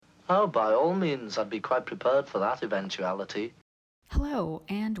Oh, by all means, I'd be quite prepared for that eventuality. Hello,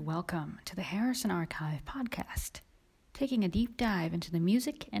 and welcome to the Harrison Archive podcast, taking a deep dive into the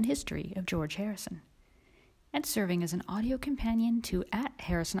music and history of George Harrison, and serving as an audio companion to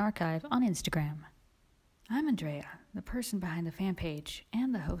 @HarrisonArchive on Instagram. I'm Andrea, the person behind the fan page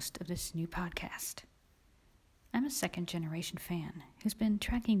and the host of this new podcast. I'm a second-generation fan who's been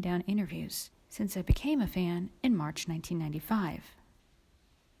tracking down interviews since I became a fan in March 1995.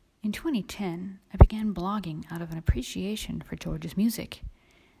 In 2010, I began blogging out of an appreciation for George's music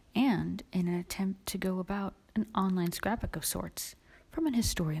and in an attempt to go about an online scrapbook of sorts from an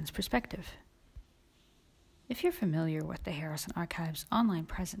historian's perspective. If you're familiar with the Harrison Archive's online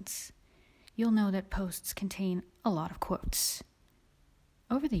presence, you'll know that posts contain a lot of quotes.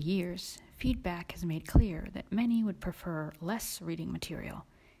 Over the years, feedback has made clear that many would prefer less reading material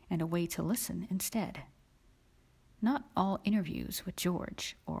and a way to listen instead. Not all interviews with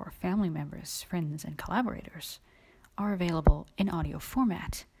George, or family members, friends, and collaborators, are available in audio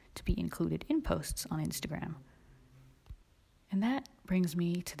format to be included in posts on Instagram. And that brings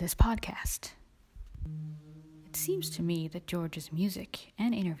me to this podcast. It seems to me that George's music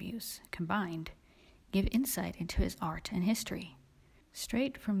and interviews, combined, give insight into his art and history,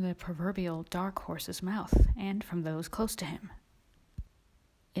 straight from the proverbial dark horse's mouth and from those close to him.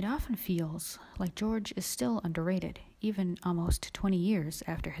 It often feels like George is still underrated, even almost 20 years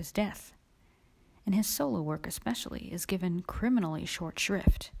after his death, and his solo work especially is given criminally short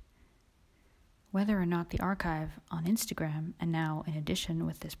shrift. Whether or not the archive on Instagram, and now in addition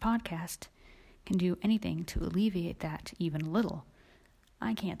with this podcast, can do anything to alleviate that even a little,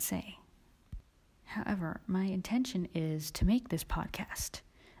 I can't say. However, my intention is to make this podcast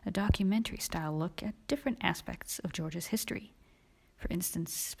a documentary-style look at different aspects of George's history. For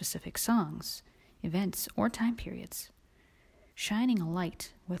instance, specific songs, events, or time periods, shining a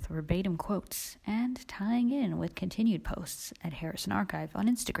light with verbatim quotes and tying in with continued posts at Harrison Archive on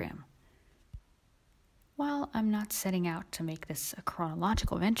Instagram. While I'm not setting out to make this a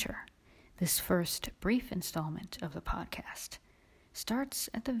chronological venture, this first brief installment of the podcast starts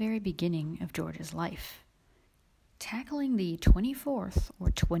at the very beginning of George's life, tackling the 24th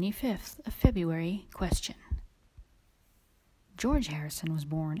or 25th of February question. George Harrison was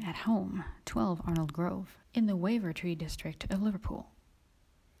born at home, 12 Arnold Grove, in the Wavertree district of Liverpool.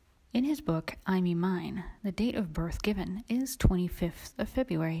 In his book, I Me Mine, the date of birth given is 25th of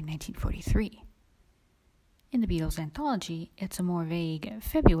February 1943. In the Beatles anthology, it's a more vague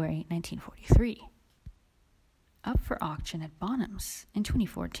February 1943. Up for auction at Bonhams in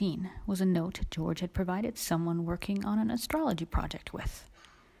 2014 was a note George had provided someone working on an astrology project with.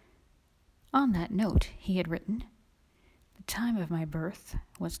 On that note, he had written, "The time of my birth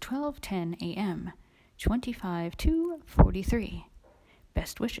was 12:10 a.m., 25/2/43.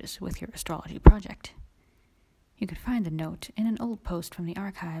 Best wishes with your astrology project." You could find the note in an old post from the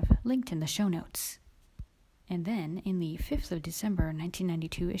archive linked in the show notes. And then, in the 5th of December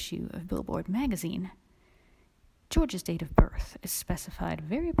 1992 issue of Billboard magazine, George's date of birth is specified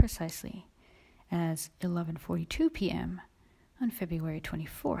very precisely as 11:42 p.m. on February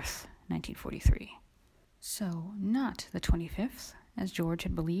 24th, 1943. So, not the 25th, as George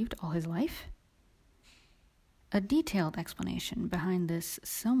had believed all his life? A detailed explanation behind this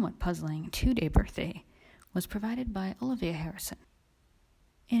somewhat puzzling two-day birthday was provided by Olivia Harrison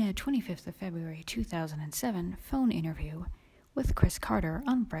in a 25th of February 2007 phone interview with Chris Carter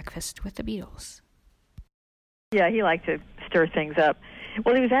on Breakfast with the Beatles. Yeah, he liked to stir things up.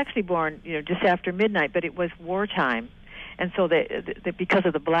 Well, he was actually born, just after midnight, but it was wartime, and so because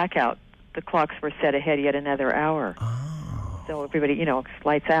of the blackout, the clocks were set ahead yet another hour. Oh. So everybody,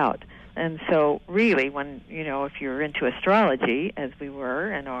 lights out. And so really, when, if you're into astrology, as we were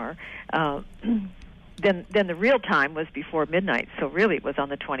and are, then the real time was before midnight. So really it was on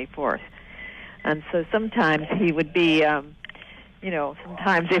the 24th. And so sometimes he would be,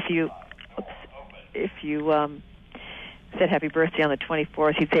 sometimes if you said happy birthday on the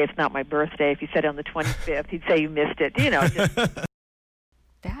 24th, he'd say it's not my birthday. If you said it on the 25th, he'd say you missed it, just...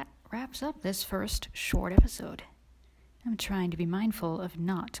 That wraps up this first short episode. I'm trying to be mindful of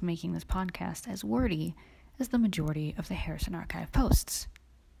not making this podcast as wordy as the majority of the Harrison Archive posts.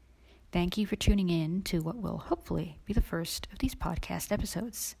 Thank you for tuning in to what will hopefully be the first of these podcast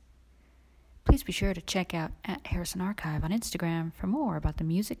episodes. Please be sure to check out @HarrisonArchive on Instagram for more about the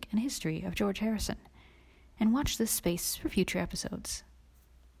music and history of George Harrison, and watch this space for future episodes.